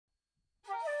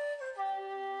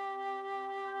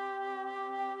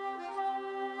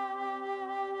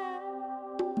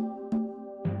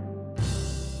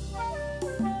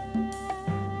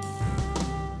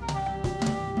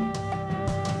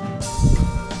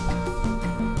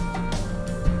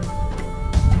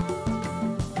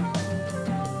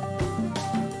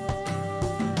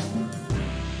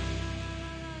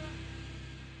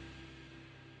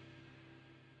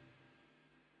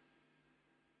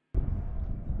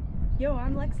Yo,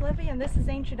 I'm Lex Levy and this is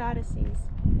Ancient Odysseys.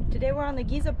 Today we're on the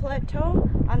Giza Plateau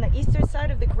on the eastern side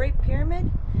of the Great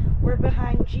Pyramid. We're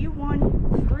behind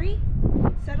G13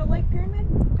 satellite pyramid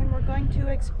and we're going to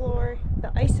explore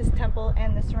the Isis temple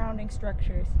and the surrounding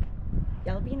structures.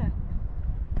 Yalbina.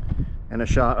 And a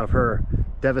shot of her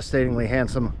devastatingly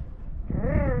handsome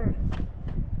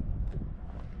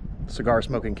cigar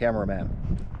smoking cameraman.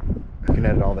 You can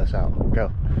edit all this out.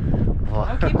 Go.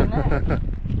 I'm keeping that.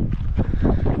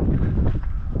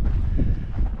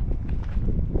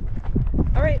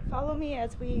 Alright, follow me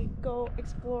as we go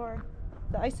explore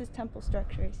the Isis temple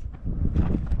structures.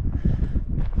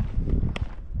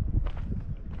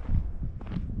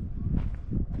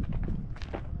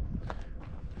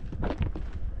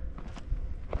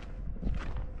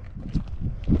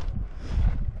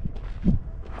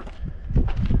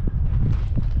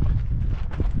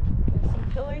 There's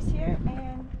some pillars here,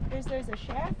 and there's a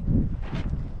shaft.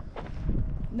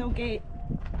 No gate.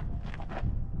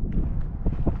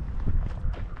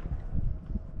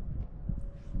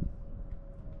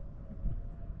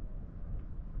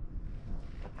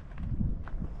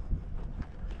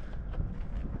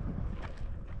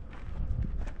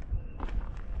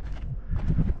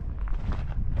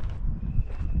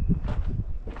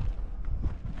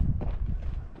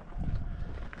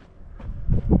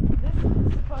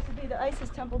 The Isis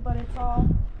temple, but it's all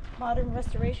modern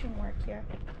restoration work here.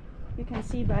 You can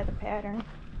see by the pattern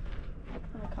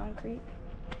on the concrete.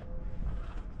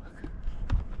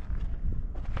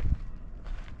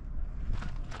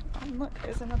 And look,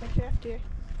 there's another shaft here.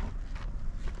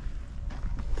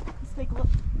 Let's take a look.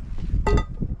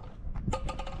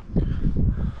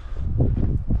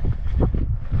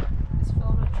 It's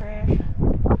filled with trash.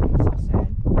 So sad.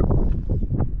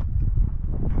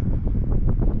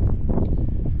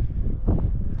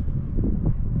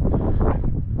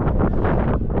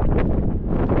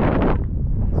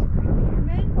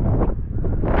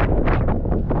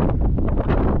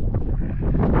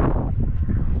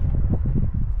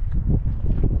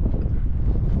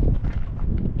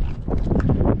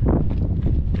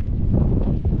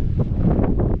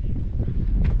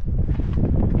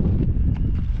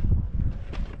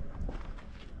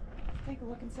 Take a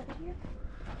look inside here.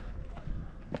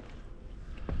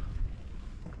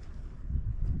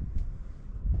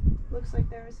 Looks like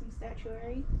there was some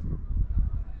statuary.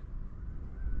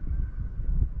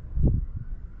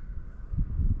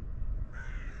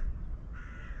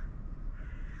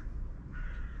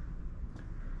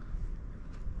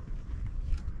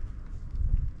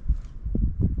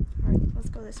 Alright, let's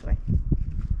go this way.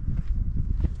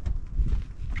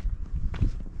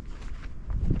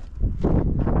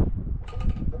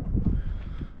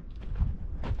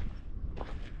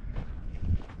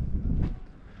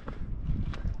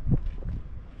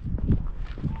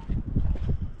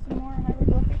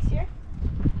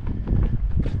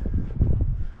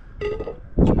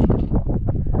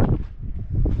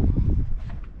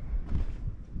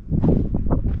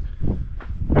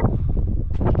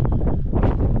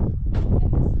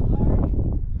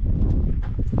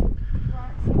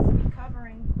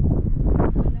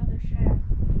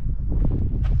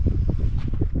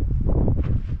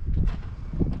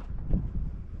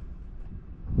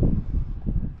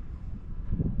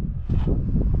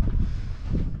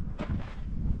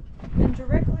 And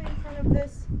directly in front of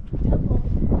this temple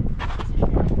is a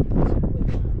shaft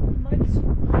with a mud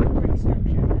brick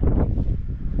structure.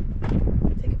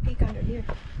 Take a peek under here.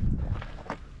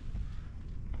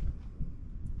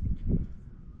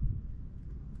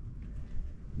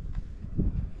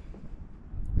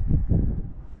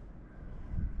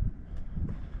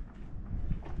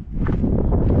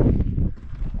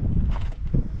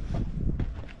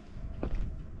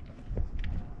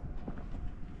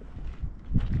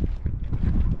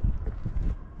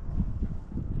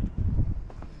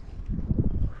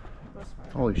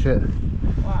 Holy shit.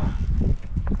 Wow.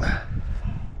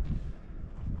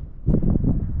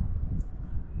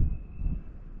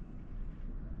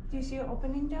 Do you see an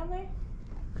opening down there?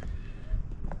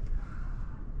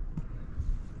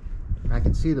 I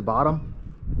can see the bottom.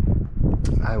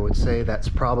 I would say that's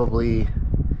probably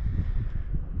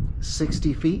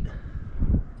 60 feet.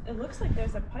 It looks like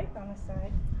there's a pipe on the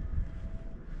side.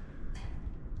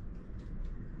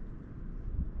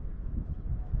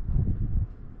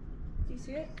 Do you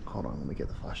see it? Hold on, let me get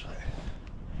the flashlight.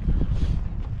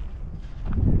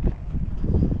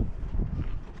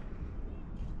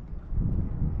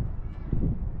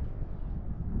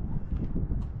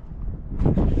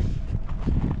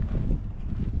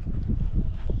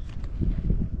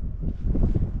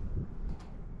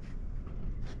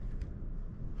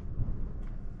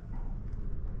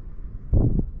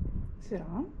 Is it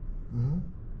on? Mm-hmm.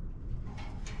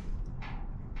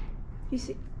 You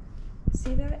see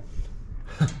that?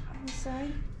 On the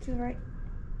side to the right?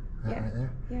 That Yeah. right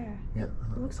there? Yeah. Yeah.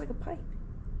 It looks like a pipe.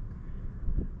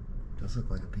 Does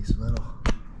look like a piece of metal.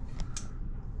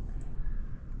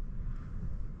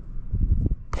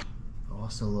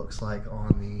 Also looks like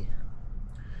on the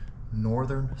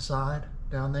northern side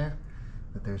down there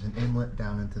that there's an inlet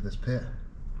down into this pit.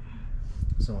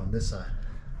 So on this side.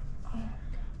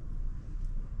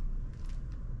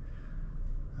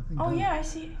 Oh yeah, I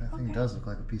see. I think it does look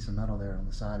like a piece of metal there on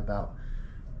the side, about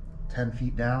 10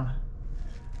 feet down.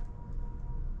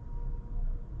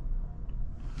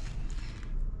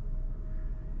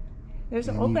 There's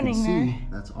an And opening you can there. see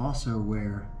that's also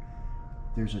where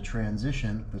there's a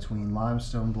transition between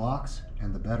limestone blocks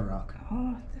and the bedrock.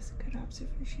 Oh, that's a good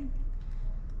observation.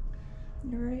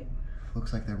 You're right.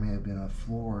 Looks like there may have been a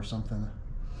floor or something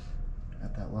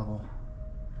at that level.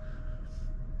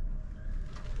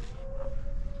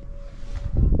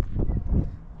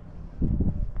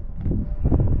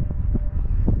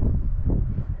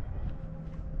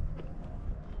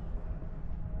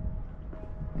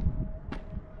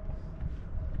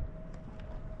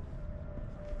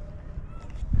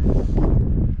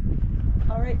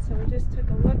 Alright, so we just took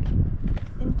a look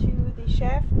into the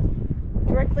shaft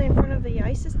directly in front of the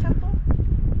Isis temple,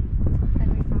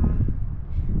 and we found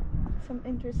some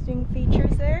interesting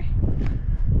features there.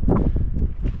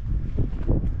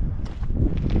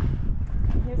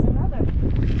 And here's another.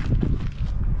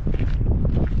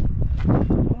 I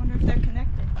wonder if they're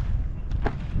connected.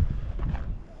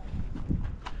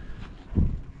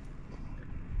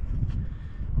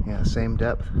 Yeah, same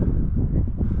depth.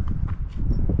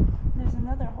 There's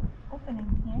another opening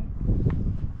here.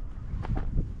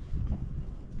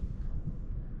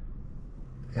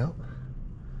 Yep.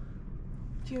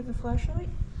 Do you have the flashlight?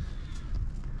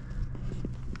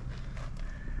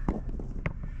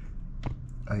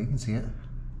 Oh, you can see it.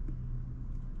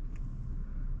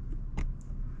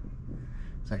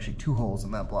 There's actually 2 holes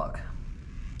in that block.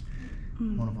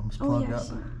 One of them's plugged up.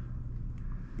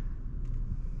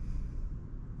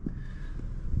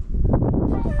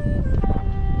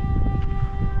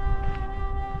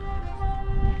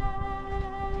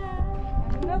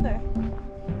 And another.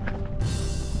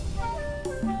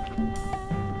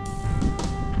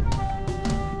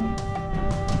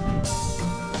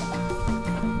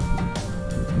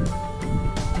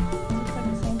 Looks like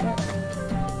the same depth.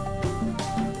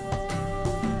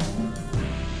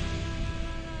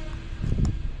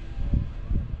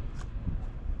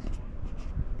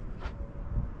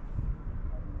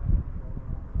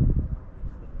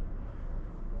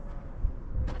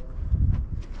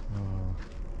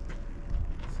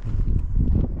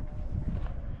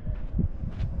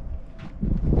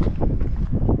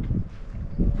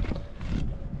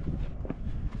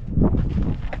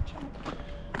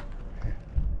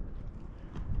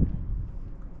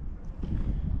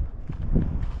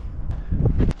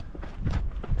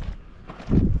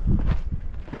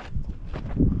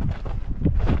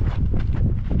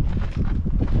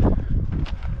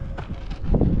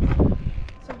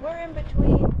 So we're in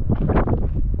between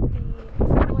the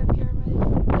satellite pyramid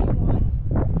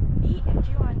G1B and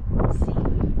G1C.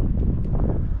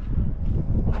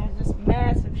 And there's this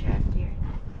massive shaft here.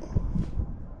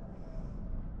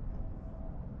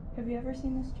 Have you ever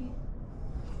seen this, G?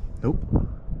 Nope.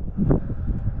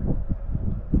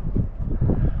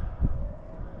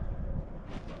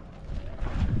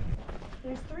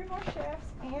 There's 3 more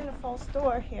shafts and a false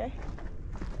door here.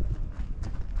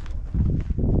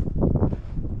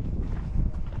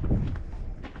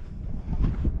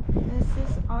 This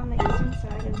is on the eastern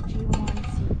side of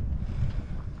G1C.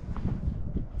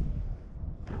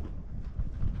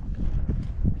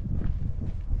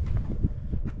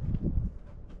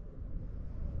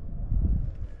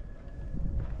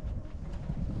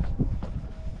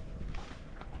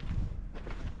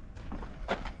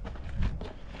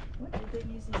 What did they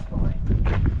use these for?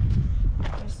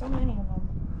 There's so many of them.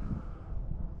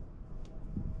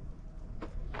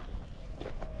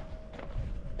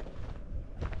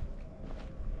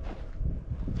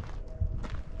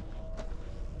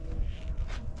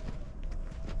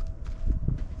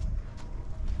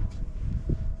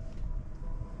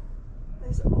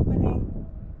 There's an opening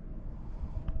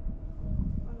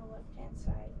on the left-hand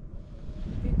side.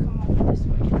 If you come over this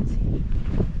way, you can see.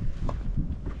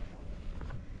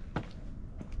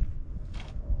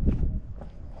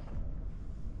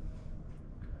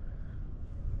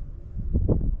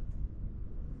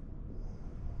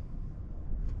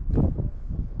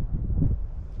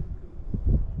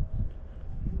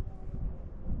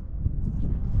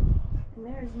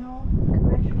 there is no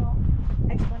conventional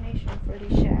explanation for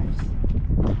these shafts.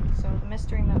 So the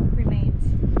mystery remains.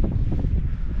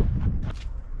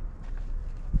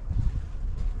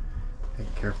 Hey,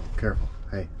 careful, careful.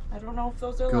 Hey. I don't know if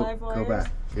those are Go, live wires. go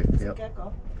back. It's a Yep.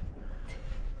 gecko.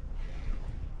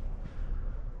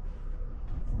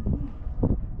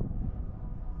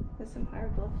 There's some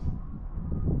hieroglyphs.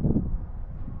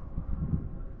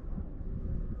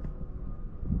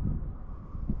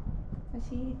 I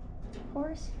see a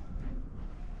horse.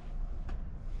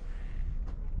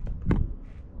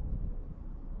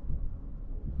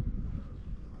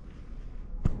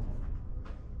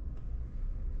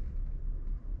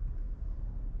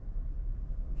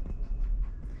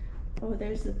 Oh,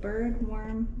 there's the bird,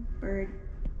 worm, bird,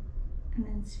 and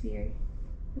then sphere.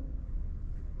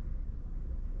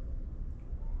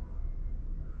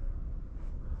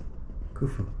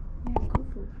 Khufu. Yeah,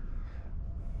 Khufu.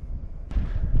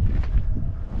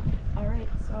 Alright,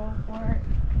 so we're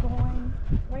going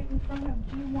right in front of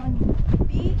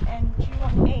G1B and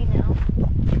G1A now.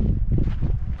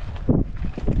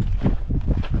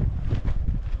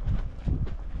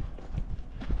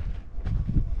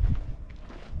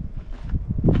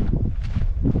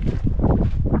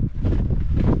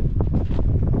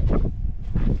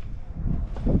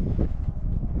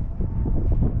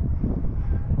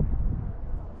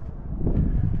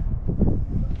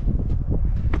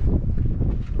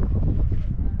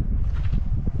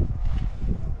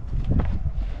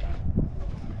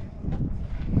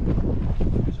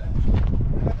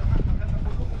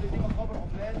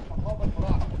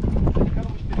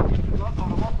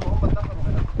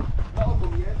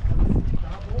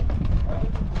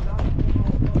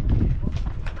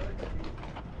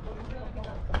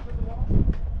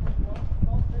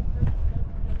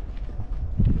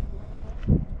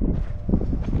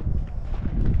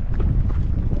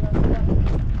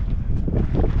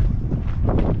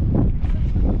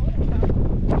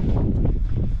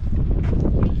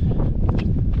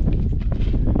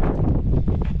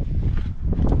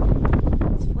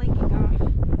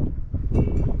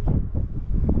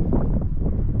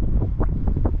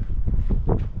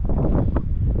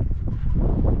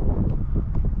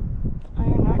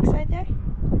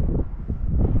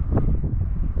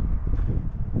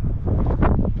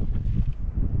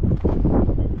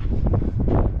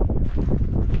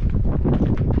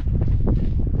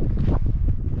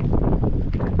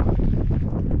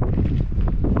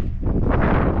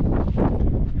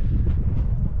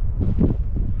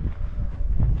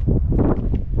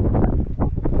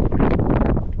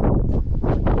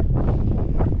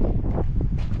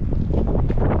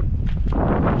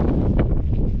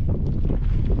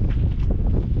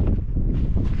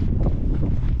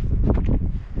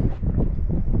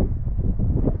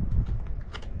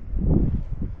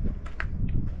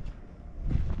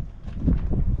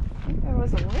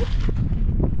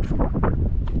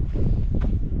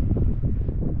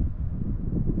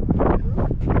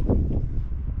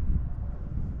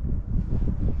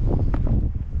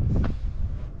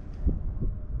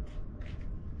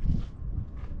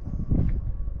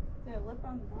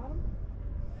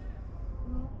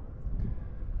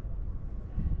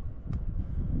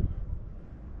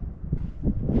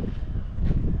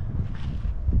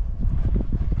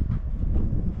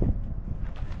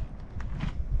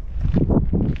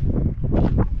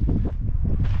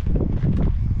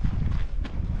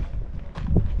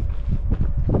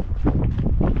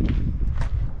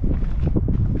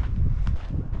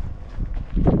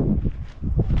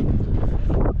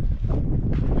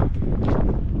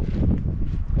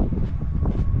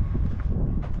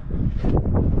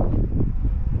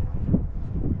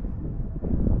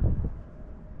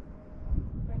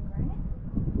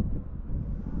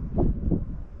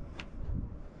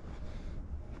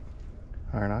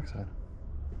 Iron oxide.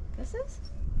 This is?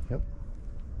 Yep.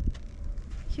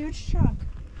 Huge chunk.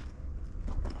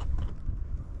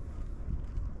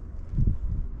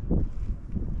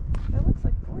 That looks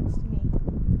like quartz to me.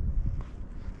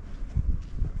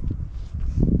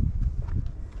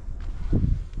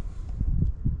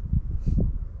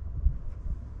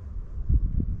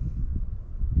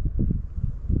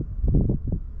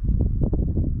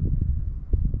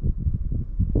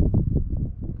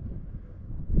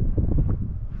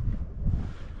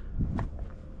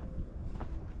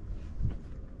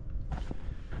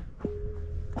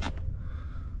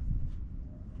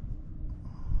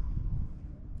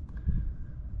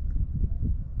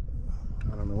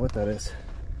 I don't know what that is.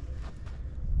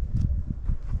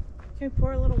 Can we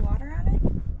pour a little water on it?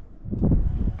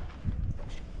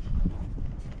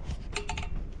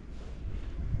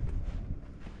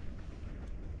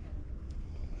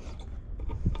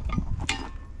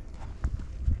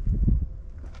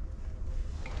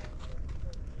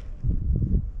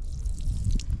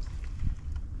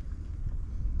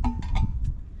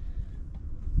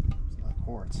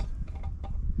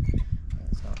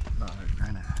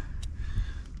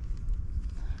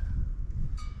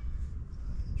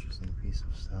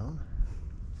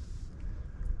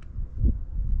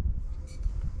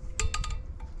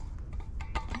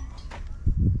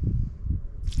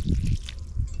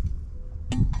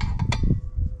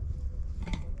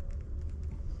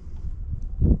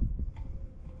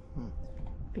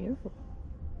 Beautiful.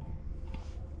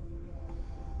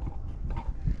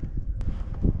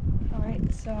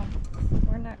 Alright, so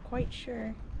we're not quite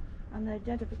sure on the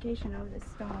identification of this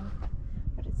stone,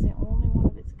 but it's the only one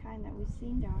of its kind that we've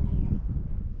seen down here.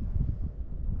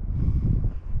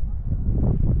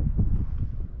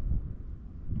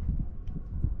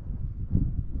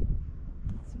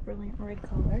 It's a brilliant red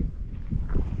color.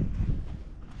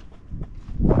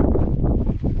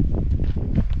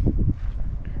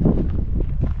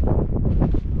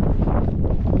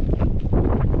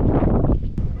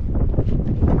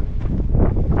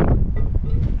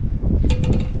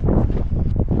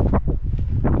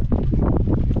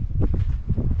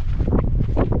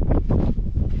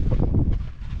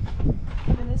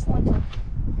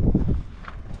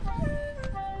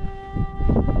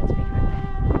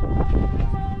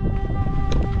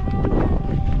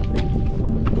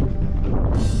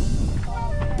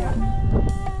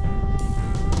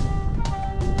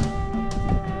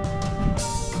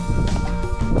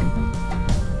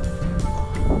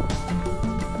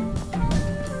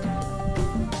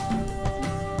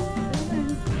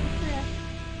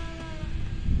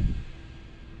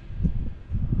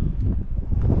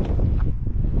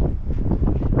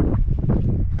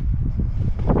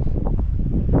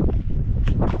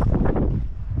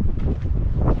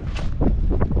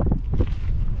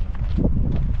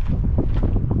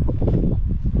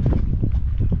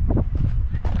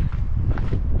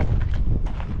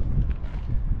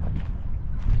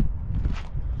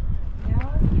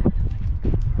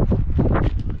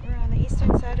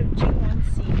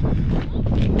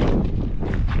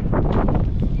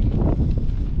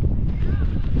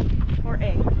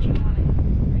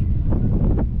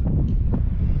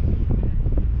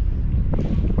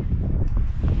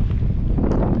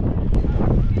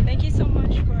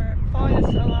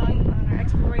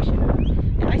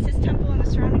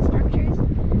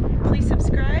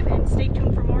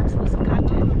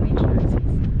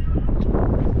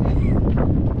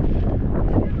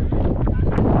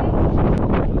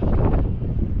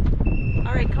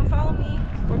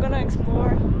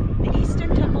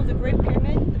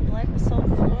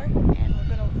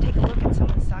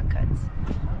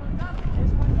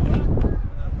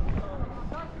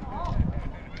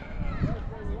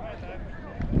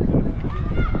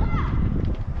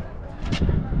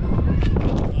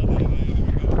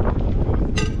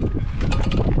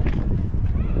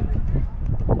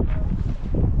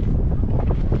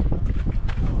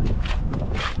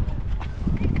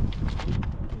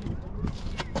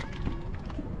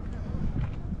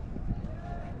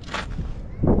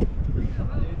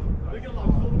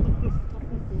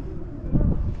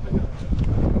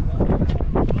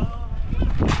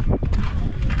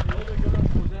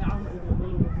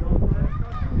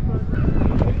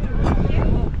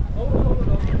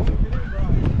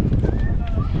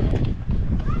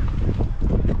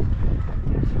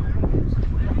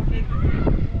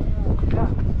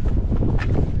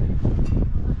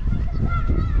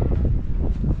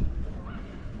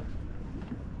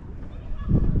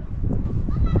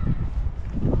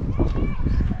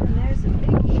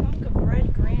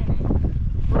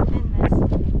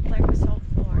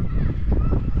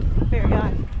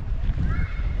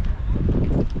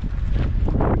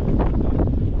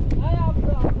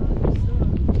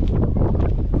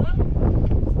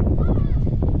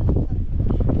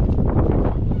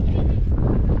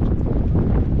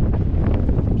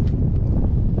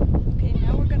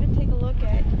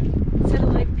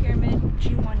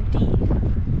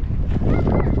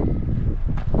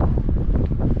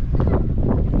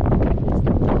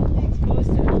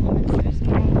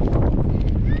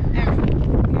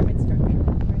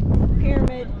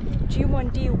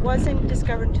 Wasn't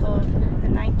discovered until the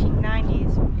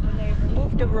 1990s when they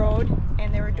removed the road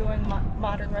and they were doing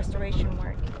modern restoration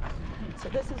work. So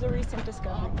this is a recent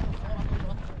discovery.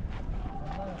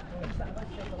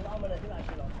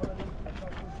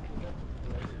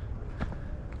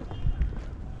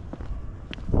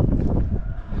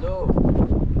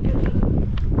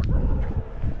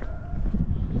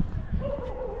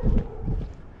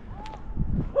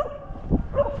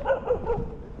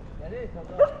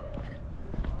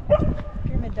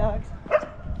 Pyramid dogs.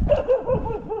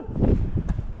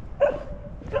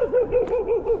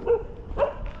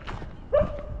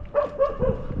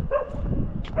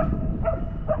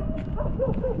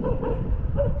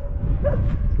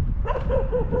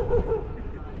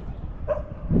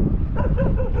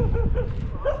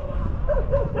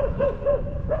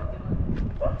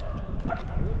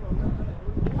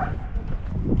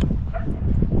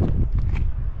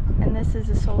 And this is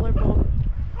a solar bolt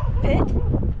pit.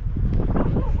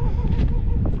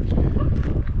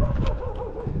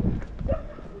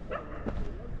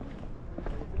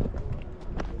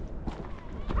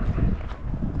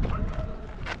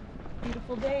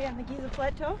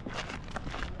 Plateau.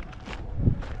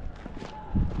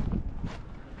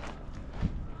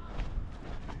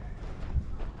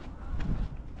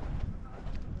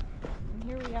 And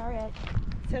here we are at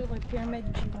Satellite Pyramid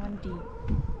G1D.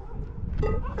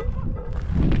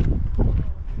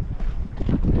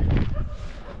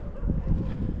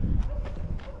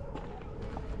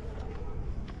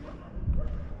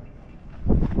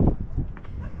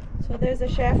 So there's a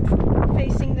shaft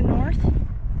facing the north.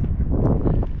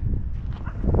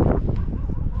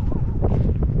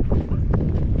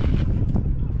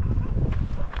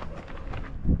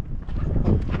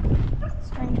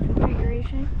 Strange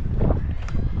configuration.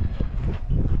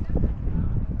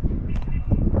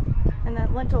 And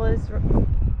that lintel is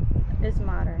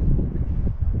modern.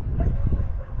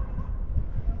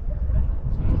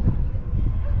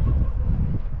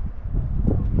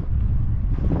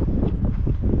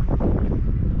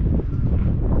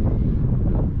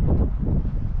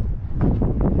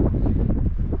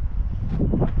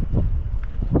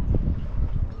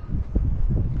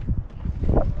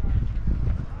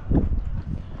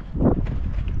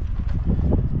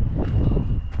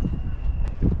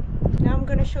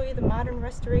 Show you the modern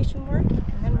restoration work,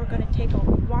 and then we're going to take a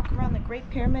walk around the Great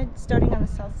Pyramid starting on the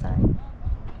south side.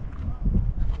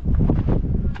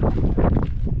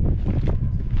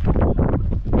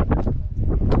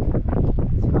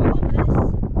 So all of this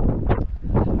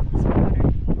is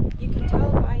modern. You can tell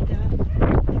by the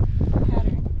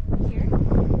pattern here.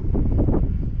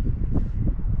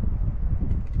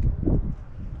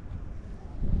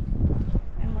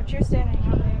 And what you're standing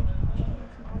on there.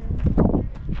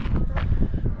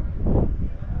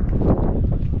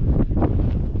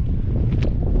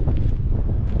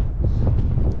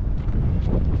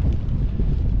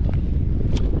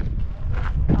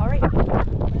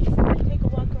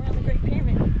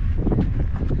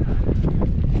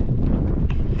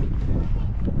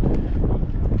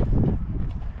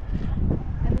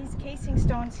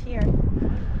 Stones here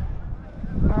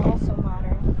are also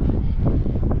modern.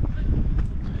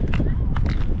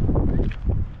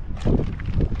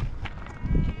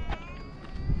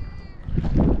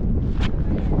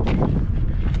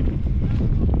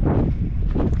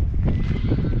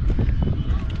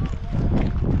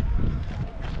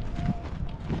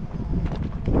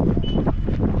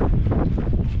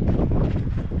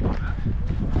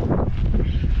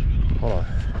 Hold on.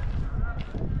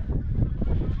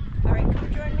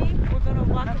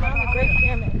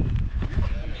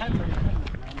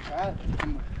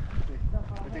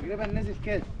 تقريبا نزل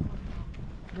كده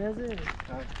نازل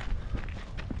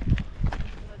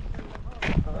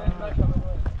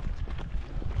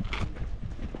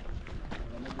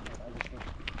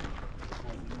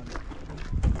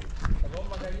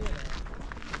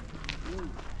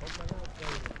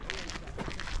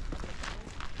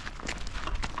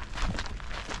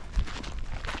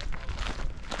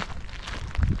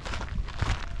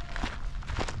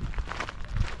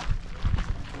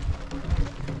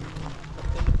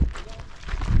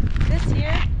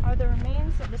the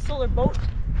remains of the solar boat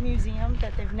museum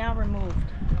that they've now removed.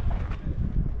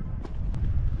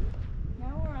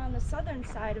 Now we're on the southern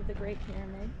side of the Great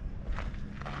Pyramid,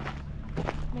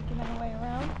 making our way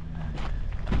around.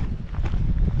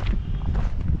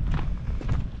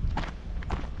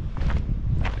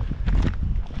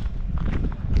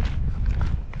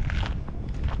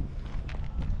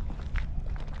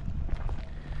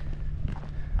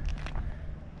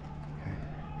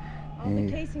 All the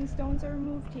casing stones are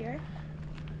removed here.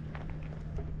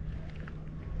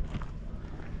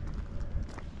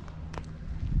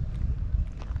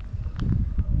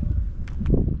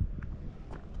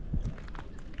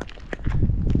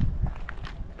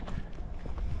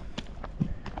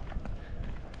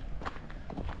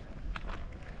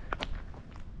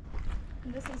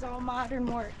 And this is all modern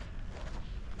work.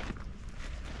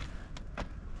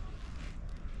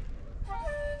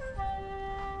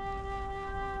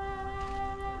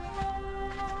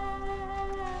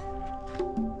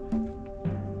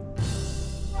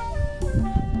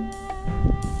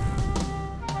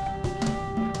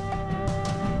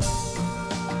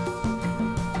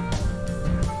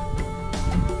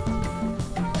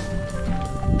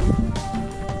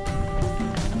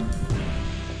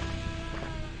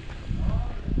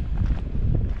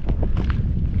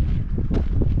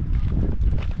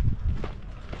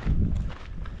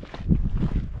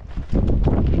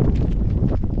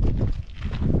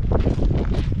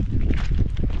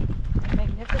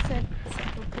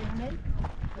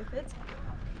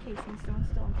 Casing stone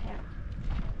still intact.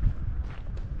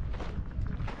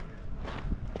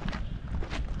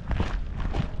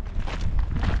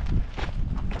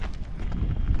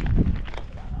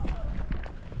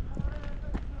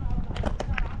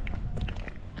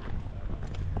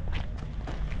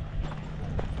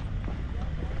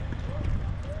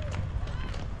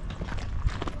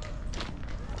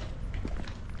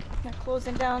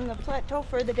 closing down the plateau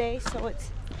for the day, so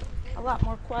it's a lot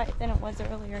more quiet than it was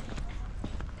earlier.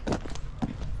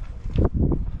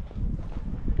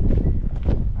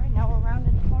 Alright, now we're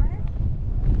rounding the corner.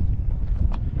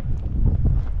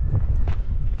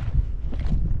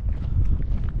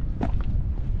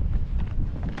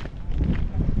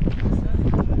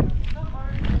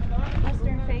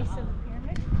 Western face of the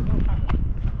pyramid.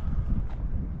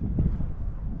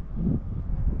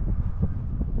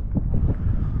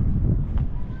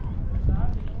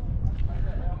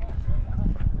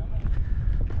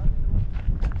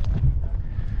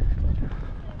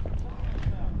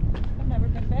 I've never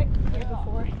been back here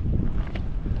before.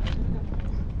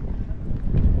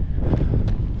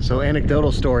 So,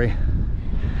 anecdotal story.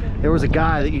 There was a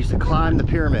guy that used to climb the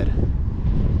pyramid,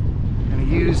 and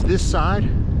he used this side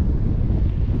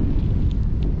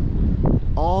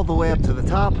all the way up to the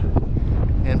top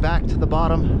and back to the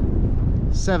bottom,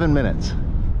 7 minutes.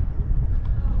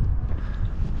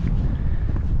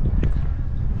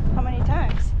 How many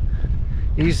times?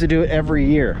 He used to do it every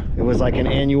year. It was like an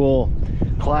annual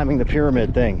climbing the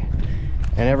pyramid thing.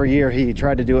 And every year he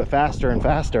tried to do it faster and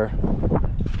faster.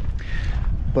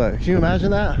 But can you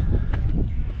imagine that?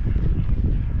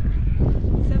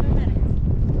 7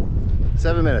 minutes.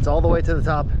 7 minutes, all the way to the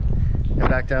top and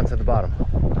back down to the bottom.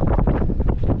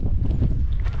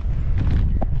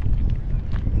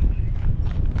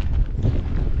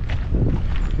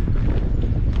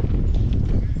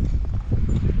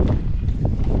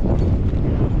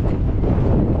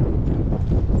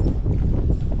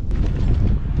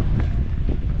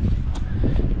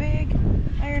 Big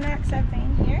iron oxide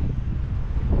vein here.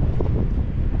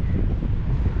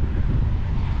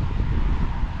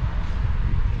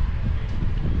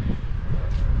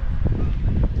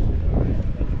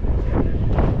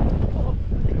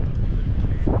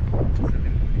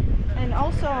 And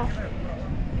also,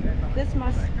 this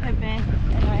must have been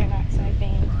an iron oxide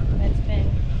vein that's been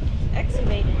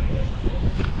excavated.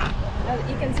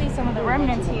 You can see some of the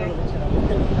remnants here.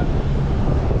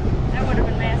 That would have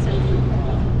been massive.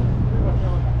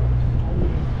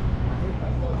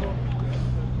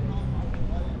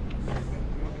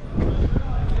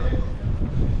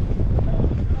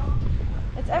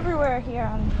 It's everywhere here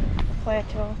on the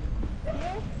plateau.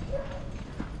 Here.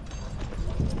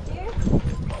 Here.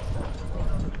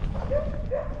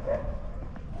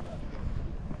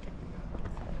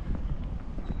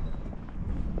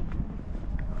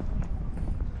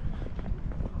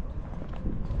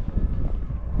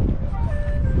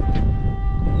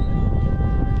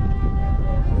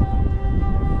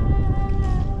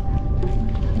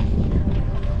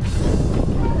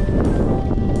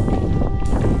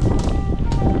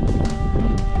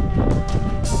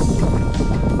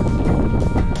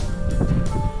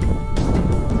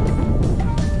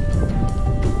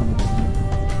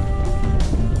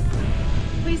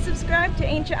 Please subscribe to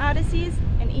Ancient Odysseys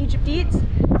and Egypt Eats.